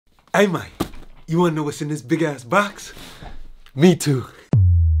Hey man, you wanna know what's in this big ass box? Me too.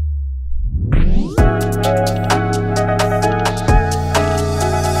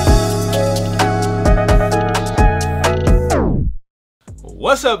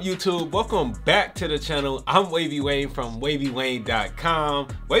 What's up YouTube? Welcome back to the channel. I'm Wavy Wayne from Wavy.wav.com.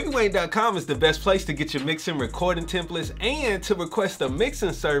 Wavy.wav.com is the best place to get your mixing recording templates and to request a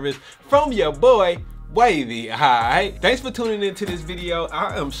mixing service from your boy Wavy. Alright, thanks for tuning into this video.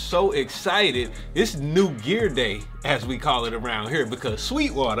 I am so excited. It's new gear day, as we call it around here, because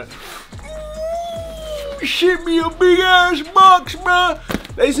Sweetwater sent me a big ass box, bro.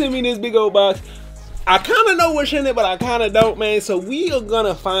 They sent me this big old box. I kind of know what's in it, but I kind of don't, man. So we are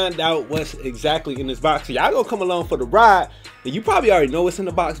gonna find out what's exactly in this box. So y'all gonna come along for the ride. And you probably already know what's in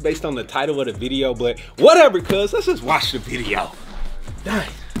the box based on the title of the video, but whatever, cuz let's just watch the video. Dang,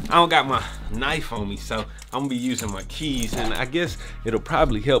 I don't got my knife on me, so I'm gonna be using my keys, and I guess it'll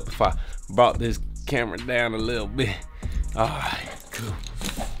probably help if I brought this camera down a little bit. All right, cool.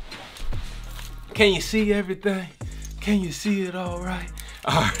 Can you see everything? Can you see it all right?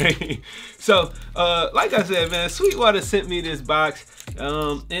 All right, so like I said, man, Sweetwater sent me this box,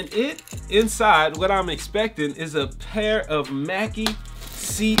 and it inside, what I'm expecting is a pair of Mackie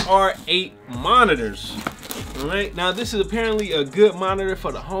CR8 monitors. All right, now this is apparently a good monitor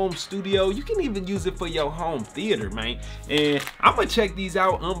for the home studio. You can even use it for your home theater, man. And I'm gonna check these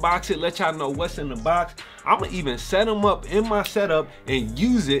out, unbox it, let y'all know what's in the box. I'm gonna even set them up in my setup and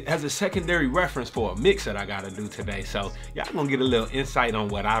use it as a secondary reference for a mix that I gotta do today. So y'all gonna get a little insight on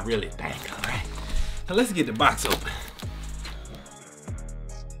what I really think. All right, so let's get the box open.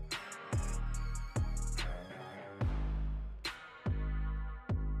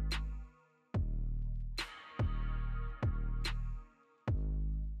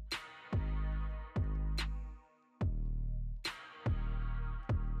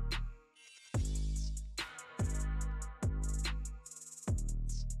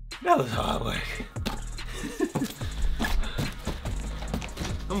 That was hard work.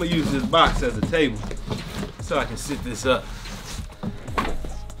 I'm gonna use this box as a table so I can sit this up.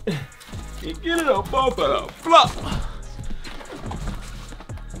 And get it up off of the flop.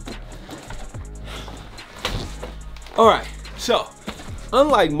 Alright, so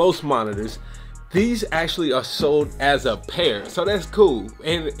unlike most monitors, these actually are sold as a pair, so that's cool.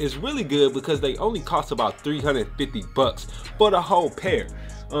 And it's really good because they only cost about 350 bucks for the whole pair.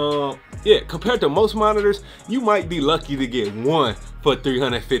 Yeah, compared to most monitors, you might be lucky to get one for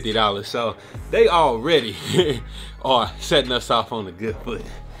 $350. So they already are setting us off on a good foot.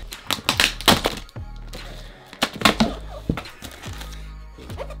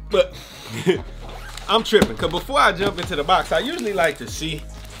 But I'm tripping, because before I jump into the box, I usually like to see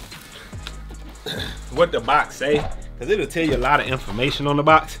what the box say, because it'll tell you a lot of information on the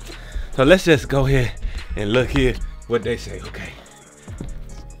box. So let's just go ahead and look here what they say. Okay,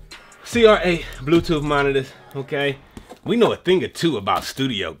 CR8 Bluetooth monitors, okay? We know a thing or two about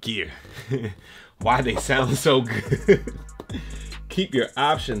studio gear. Why they sound so good. Keep your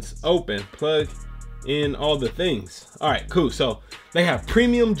options open, plug in all the things. All right, cool. So they have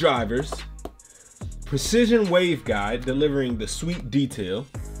premium drivers, precision waveguide delivering the sweet detail,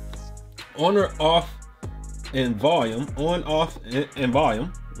 on or off and volume, on, off, and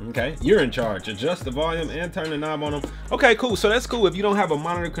volume. Okay, you're in charge. Adjust the volume and turn the knob on them. Okay, cool. So that's cool. If you don't have a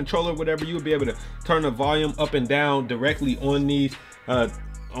monitor controller or whatever, you would be able to turn the volume up and down directly on these,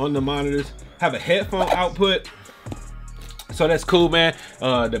 on the monitors. Have a headphone output. So that's cool, man.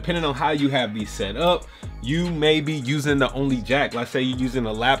 Depending on how you have these set up, you may be using the only jack. Let's say you're using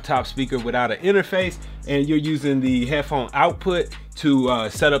a laptop speaker without an interface and you're using the headphone output to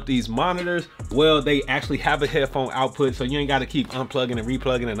set up these monitors. Well, they actually have a headphone output, so you ain't got to keep unplugging and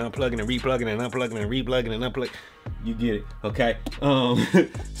replugging and unplugging and replugging and unplugging and replugging and unplugging. You get it, okay?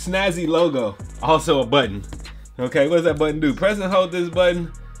 Snazzy logo, also a button. Okay, what does that button do? Press and hold this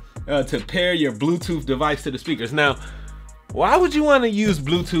button to pair your Bluetooth device to the speakers. Now, why would you want to use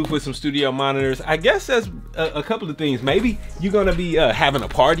Bluetooth with some studio monitors? I guess that's a couple of things. Maybe you're gonna be having a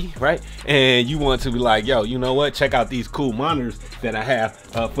party, right? And you want to be like, yo, you know what? Check out these cool monitors that I have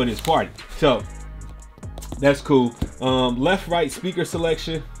for this party. So that's cool. Left, right speaker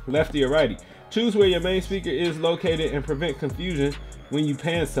selection, lefty or righty. Choose where your main speaker is located and prevent confusion when you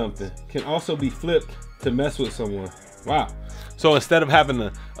pan something. Can also be flipped to mess with someone. Wow. So instead of having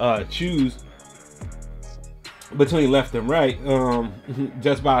to choose between left and right,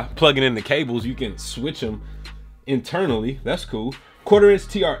 just by plugging in the cables, you can switch them internally. That's cool.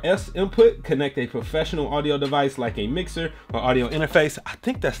 1/4" TRS input, connect a professional audio device like a mixer or audio interface. I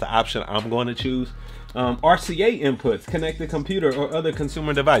think that's the option I'm going to choose. RCA inputs, connect the computer or other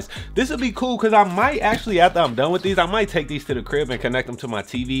consumer device. This would be cool because I might actually, after I'm done with these, I might take these to the crib and connect them to my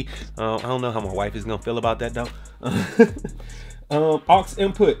TV. I don't know how my wife is gonna feel about that though. Aux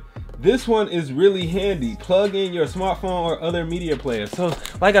input. This one is really handy. Plug in your smartphone or other media player. So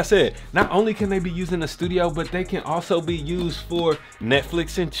like I said, not only can they be used in the studio, but they can also be used for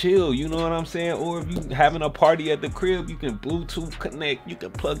Netflix and chill, you know what I'm saying? Or if you having a party at the crib, you can Bluetooth connect, you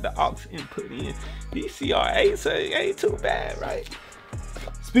can plug the aux input in. These CR8s ain't too bad, right?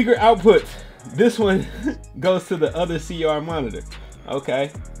 Speaker output. This one goes to the other CR monitor.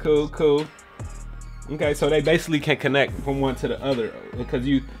 Okay, cool. Okay, so they basically can connect from one to the other because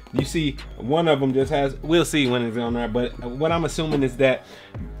you see one of them just has, we'll see when it's on there, but what I'm assuming is that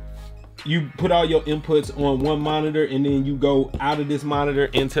you put all your inputs on one monitor and then you go out of this monitor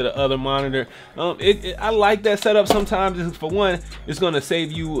into the other monitor. I like that setup. Sometimes for one, it's going to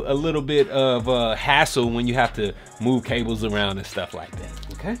save you a little bit of hassle when you have to move cables around and stuff like that.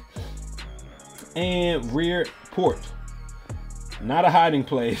 Okay, and rear port. Not a hiding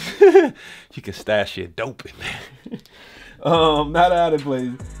place. You can stash your dope in there. Not a hiding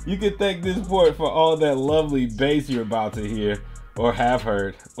place. You can thank this port for all that lovely bass you're about to hear, or have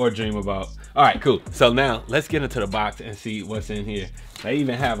heard, or dream about. All right, cool. So now let's get into the box and see what's in here. They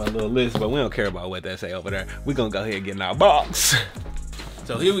even have a little list, but we don't care about what they say over there. We're gonna go ahead and get in our box.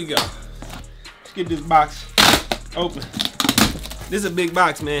 So here we go. Let's get this box open. This is a big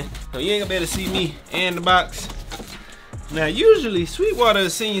box, man. So you ain't gonna be able to see me and the box. Now, usually Sweetwater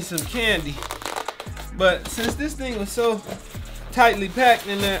is sending you some candy, but since this thing was so tightly packed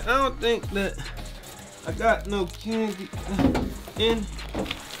in there, I don't think that I got no candy in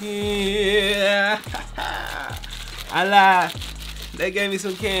here. I lied. They gave me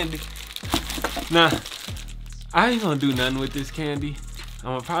some candy. Nah, I ain't gonna do nothing with this candy.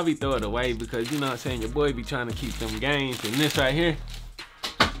 I'm gonna probably throw it away because, you know what I'm saying, your boy be trying to keep them gains, and this right here,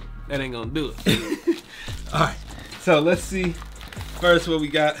 that ain't gonna do it. All right. So let's see first what we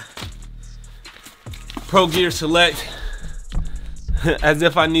got. Pro Gear Select. As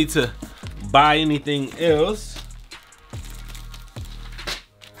if I need to buy anything else.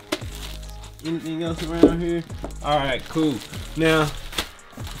 Anything else around here? All right, cool. Now,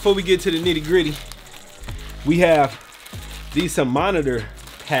 before we get to the nitty gritty, we have some monitor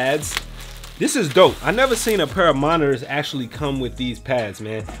pads. This is dope. I never seen a pair of monitors actually come with these pads,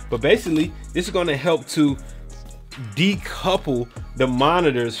 man. But basically, this is gonna help to decouple the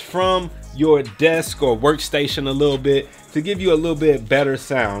monitors from your desk or workstation a little bit to give you a little bit better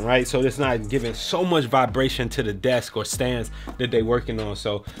sound, right? So it's not giving so much vibration to the desk or stands that they're working on.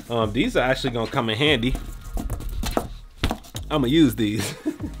 So these are actually gonna come in handy. I'm gonna use these.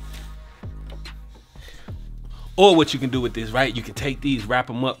 Or what you can do with this, right? You can take these, wrap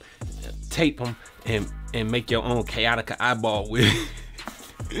them up, tape them, and make your own chaotic eyeball with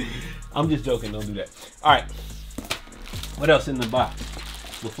it. I'm just joking, don't do that. All right. What else in the box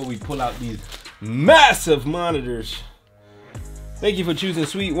before we pull out these massive monitors? Thank you for choosing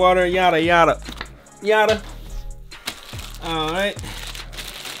Sweetwater, yada, yada, yada. All right.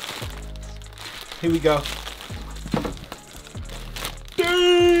 Here we go.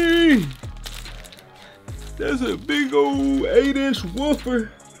 Dang! That's a big old 8-inch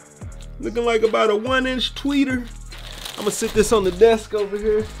woofer. Looking like about a 1-inch tweeter. I'm gonna sit this on the desk over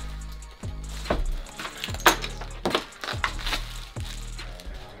here.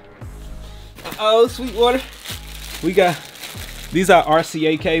 Oh, Sweetwater. We got, these are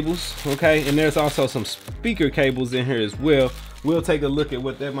RCA cables, okay? And there's also some speaker cables in here as well. We'll take a look at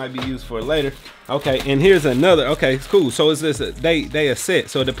what that might be used for later. Okay, and here's another, okay, it's cool. So it's this, they are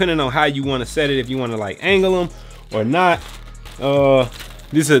set. So depending on how you want to set it, if you want to like angle them or not,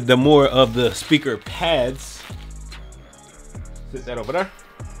 these are the more of the speaker pads. Sit that over there.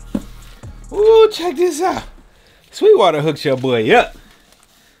 Ooh, check this out. Sweetwater hooks your boy up.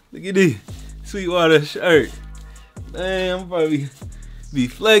 Look at this. Sweetwater shirt. Man, I'm probably be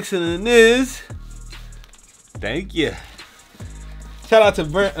flexing in this. Thank you. Shout out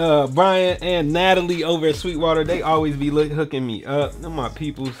to Brian and Natalie over at Sweetwater. They always be hooking me up. They're my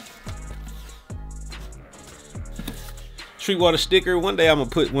peoples. Sweetwater sticker. One day I'm gonna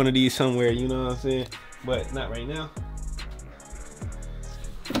put one of these somewhere, you know what I'm saying? But not right now.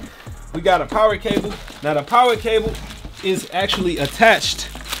 We got a power cable. Now the power cable is actually attached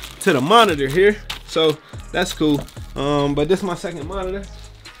to the monitor here, so that's cool. But this is my second monitor.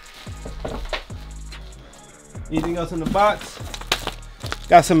 Anything else in the box?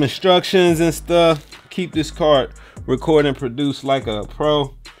 Got some instructions and stuff. Keep this card record and produce like a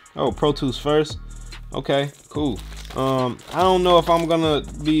pro. Oh, Pro Tools first. Okay, cool. I don't know if I'm gonna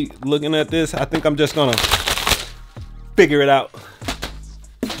be looking at this. I think I'm just gonna figure it out.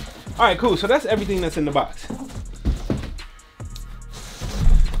 All right, cool. So that's everything that's in the box.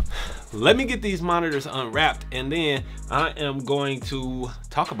 Let me get these monitors unwrapped, and then I am going to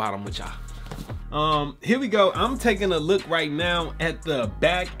talk about them with y'all. Here we go. I'm taking a look right now at the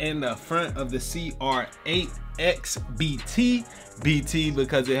back and the front of the CR8-XBT. BT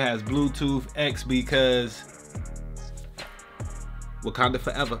because it has Bluetooth, X because Wakanda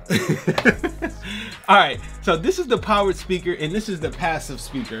forever. All right, so this is the powered speaker and this is the passive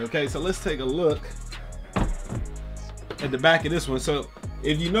speaker. Okay, so let's take a look at the back of this one. So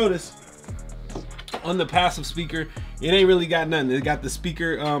if you notice on the passive speaker, it ain't really got nothing. It got the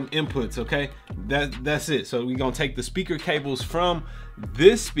speaker inputs. Okay, that's it. So we're gonna take the speaker cables from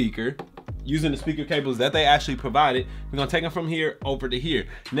this speaker, using the speaker cables that they actually provided. We're gonna take them from here over to here.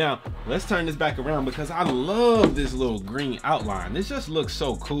 Now let's turn this back around because I love this little green outline. This just looks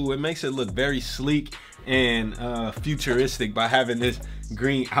so cool. It makes it look very sleek and futuristic by having this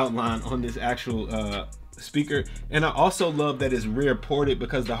green outline on this actual speaker. And I also love that it's rear ported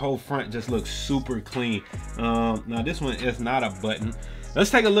because the whole front just looks super clean. Now this one is not a button. Let's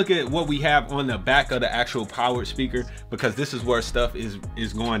take a look at what we have on the back of the actual powered speaker, because this is where stuff is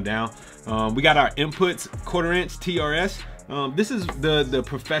going down. We got our inputs, 1/4 inch TRS. This is the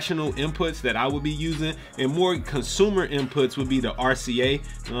professional inputs that I would be using, and more consumer inputs would be the RCA.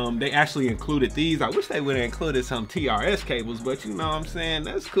 They actually included these. I wish they would have included some TRS cables, but you know what I'm saying,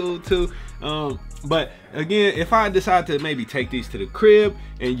 that's cool too. But again, if I decide to maybe take these to the crib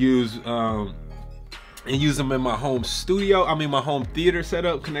and use them in my home studio, I mean my home theater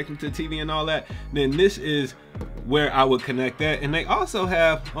setup, connecting to TV and all that, then this is where I would connect that. And they also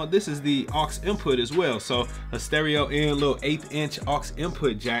have, this is the aux input as well, so a stereo and little 1/8 inch aux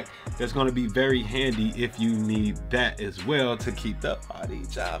input jack that's going to be very handy if you need that as well to keep the party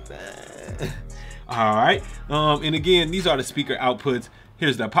jumping. All right, and again, these are the speaker outputs.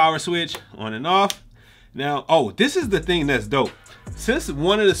 Here's the power switch on and off. Now, oh, this is the thing that's dope. Since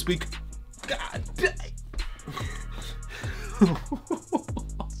one of the speakers, God dang.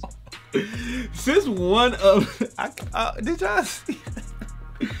 Since one of did y'all see?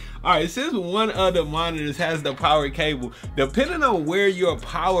 All right, since one of the monitors has the power cable, depending on where your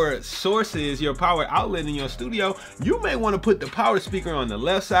power source is, your power outlet in your studio, you may want to put the power speaker on the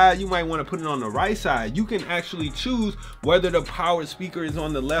left side, you might want to put it on the right side. You can actually choose whether the power speaker is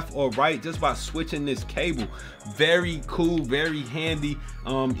on the left or right just by switching this cable. Very cool, very handy,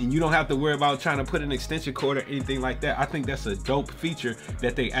 and you don't have to worry about trying to put an extension cord or anything like that. I think that's a dope feature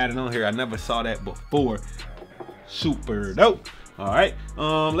that they added on here. I never saw that before. Super dope. All right,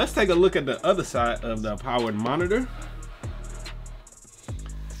 let's take a look at the other side of the powered monitor.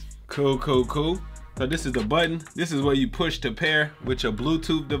 Cool, cool, cool. So this is the button. This is where you push to pair with your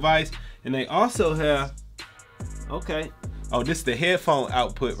Bluetooth device. And they also have, okay, oh, this is the headphone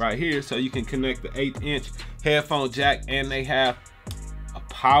output right here. So you can connect the 1/8 inch headphone jack, and they have a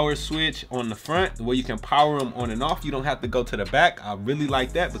power switch on the front where you can power them on and off. You don't have to go to the back. I really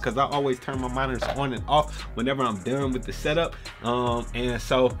like that because I always turn my monitors on and off whenever I'm done with the setup. And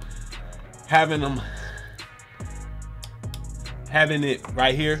so having it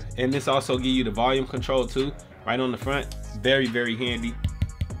right here, and this also give you the volume control too, right on the front. Very, very handy.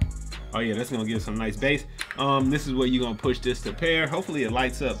 Oh yeah, that's gonna give some nice bass. This is where you're gonna push this to pair. Hopefully it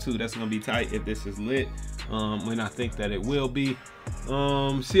lights up too. That's gonna be tight if this is lit. When I think that it will be.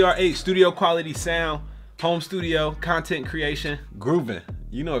 CR8 studio quality sound, home studio, content creation, grooving.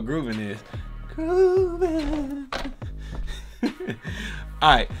 You know what grooving is. Grooving.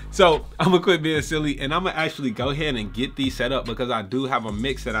 All right, so I'm gonna quit being silly and I'm gonna actually go ahead and get these set up because I do have a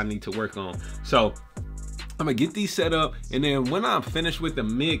mix that I need to work on. So I'm gonna get these set up, and then when I'm finished with the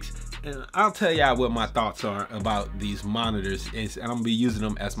mix, and I'll tell y'all what my thoughts are about these monitors, and I'm gonna be using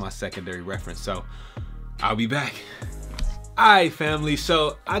them as my secondary reference. So I'll be back. Alright family,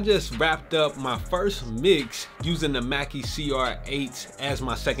 so I just wrapped up my first mix using the Mackie CR8 as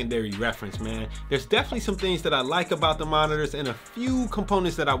my secondary reference, man. There's definitely some things that I like about the monitors and a few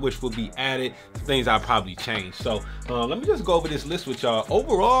components that I wish would be added, some things I'll probably change. So let me just go over this list with y'all.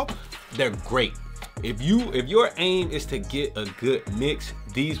 Overall, they're great. If your aim is to get a good mix,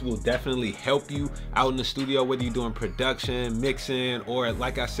 these will definitely help you out in the studio, whether you're doing production, mixing, or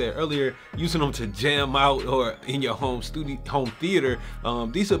like I said earlier, using them to jam out or in your home theater.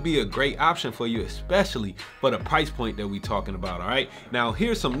 These will be a great option for you, especially for the price point that we're talking about. All right, now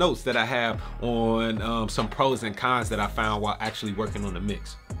here's some notes that I have on some pros and cons that I found while actually working on the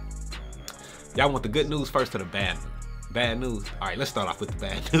mix. Y'all want the good news first or the bad news? Bad news? All right, let's start off with the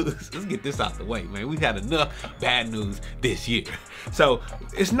bad news. Let's get this out the way, man. We've had enough bad news this year. So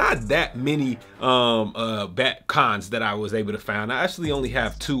it's not that many bad cons that I was able to find. I actually only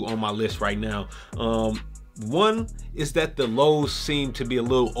have 2 on my list right now. One is that the lows seem to be a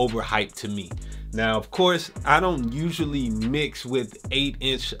little overhyped to me. Now, of course, I don't usually mix with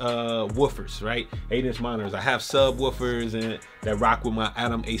 8-inch woofers, right? 8-inch monitors. I have subwoofers and that rock with my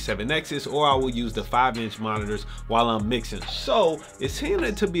Atom A7Xs, or I will use the 5-inch monitors while I'm mixing. So it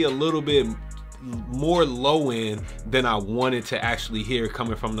tended to be a little bit more low end than I wanted to actually hear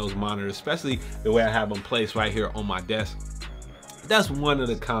coming from those monitors, especially the way I have them placed right here on my desk. That's one of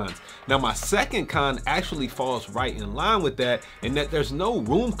the cons. Now my second con actually falls right in line with that, in that there's no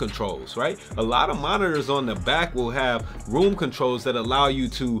room controls, right? A lot of monitors on the back will have room controls that allow you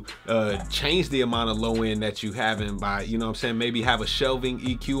to change the amount of low end that you have in by, you know what I'm saying, maybe have a shelving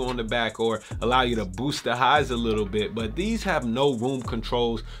EQ on the back or allow you to boost the highs a little bit, but these have no room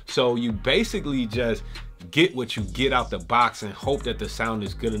controls. So you basically just get what you get out the box and hope that the sound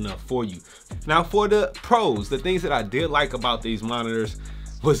is good enough for you. Now for the pros, the things that I did like about these monitors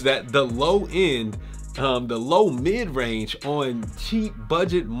was that the low end, the low mid-range on cheap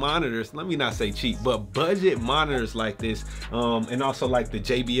budget monitors, let me not say cheap, but budget monitors like this, and also like the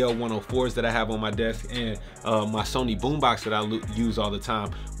JBL 104s that I have on my desk and my Sony boombox that I use all the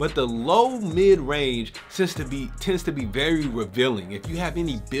time. But the low mid-range tends to be very revealing. If you have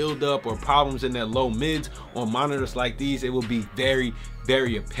any buildup or problems in that low mids on monitors like these, it will be very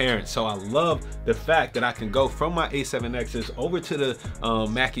apparent. So I love the fact that I can go from my A7Xs over to the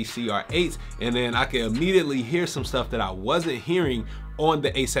Mackie CR8s, and then I can immediately hear some stuff that I wasn't hearing on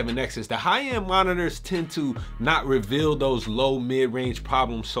the A7Xs. The high-end monitors tend to not reveal those low mid-range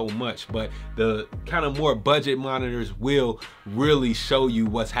problems so much, but the kind of more budget monitors will really show you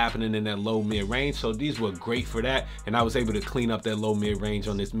what's happening in that low mid-range. So these were great for that, and I was able to clean up that low mid-range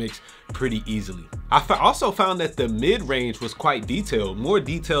on this mix pretty easily. I also found that the mid-range was quite detailed, more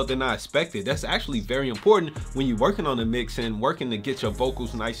detailed than I expected. That's actually very important when you're working on a mix and working to get your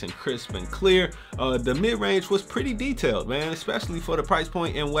vocals nice and crisp and clear. The mid-range was pretty detailed, man, especially for the price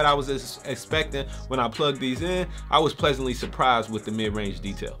point and what I was expecting when I plugged these in. I was pleasantly surprised with the mid-range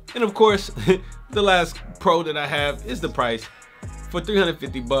detail. And of course, the last pro that I have is the price. For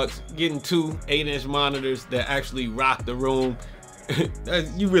 350 bucks, getting 2 8-inch monitors that actually rock the room,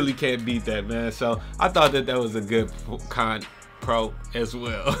 you really can't beat that, man. So I thought that was a good pro as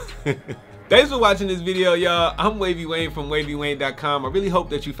well. Thanks for watching this video, y'all. I'm Wavy Wayne from WavyWayne.com. I really hope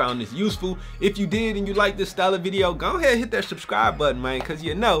that you found this useful. If you did and you like this style of video, go ahead and hit that subscribe button, man, because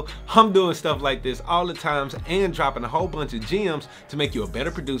you know I'm doing stuff like this all the times and dropping a whole bunch of gems to make you a better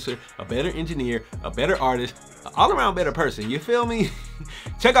producer, a better engineer, a better artist, all around better person. You feel me?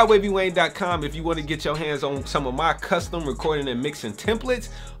 Check out WavyWayne.com if you want to get your hands on some of my custom recording and mixing templates.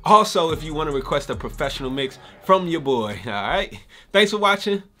 Also, if you want to request a professional mix from your boy. All right. Thanks for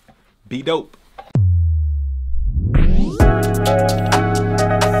watching. Be dope.